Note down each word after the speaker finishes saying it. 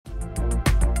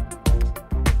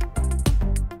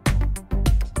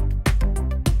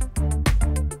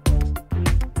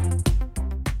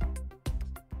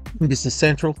Business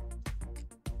Central,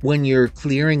 when you're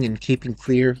clearing and keeping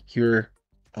clear your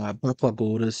backlog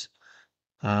orders,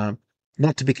 um,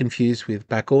 not to be confused with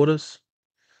back orders.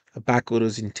 A back order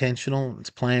is intentional, it's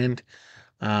planned.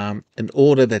 An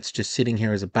order that's just sitting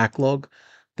here as a backlog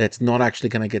that's not actually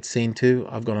going to get seen to.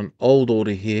 I've got an old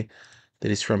order here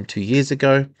that is from 2 years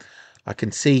ago. I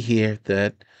can see here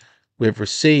that we've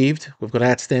got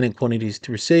outstanding quantities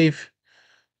to receive.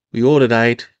 We ordered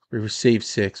 8, we received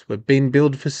 6. We've been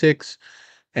billed for 6,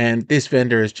 and this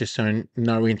vendor has just shown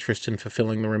no interest in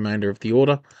fulfilling the remainder of the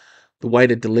order. The way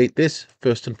to delete this,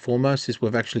 first and foremost, is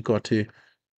we've actually got to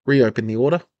reopen the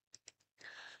order.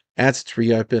 As it's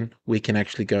reopened, we can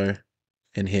actually go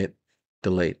and hit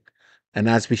delete. And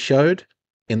as we showed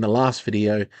in the last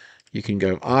video, you can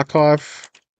go archive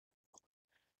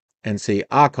and see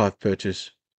archive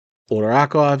purchase, order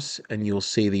archives, and you'll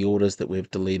see the orders that we've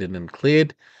deleted and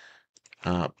cleared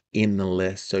in the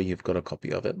list. So you've got a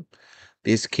copy of it.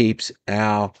 This keeps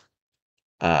our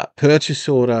purchase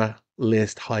order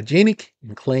list hygienic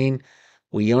and clean.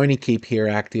 We only keep here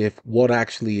active what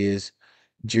actually is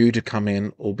due to come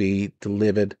in or be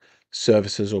delivered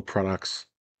services or products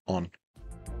on.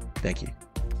 Thank you.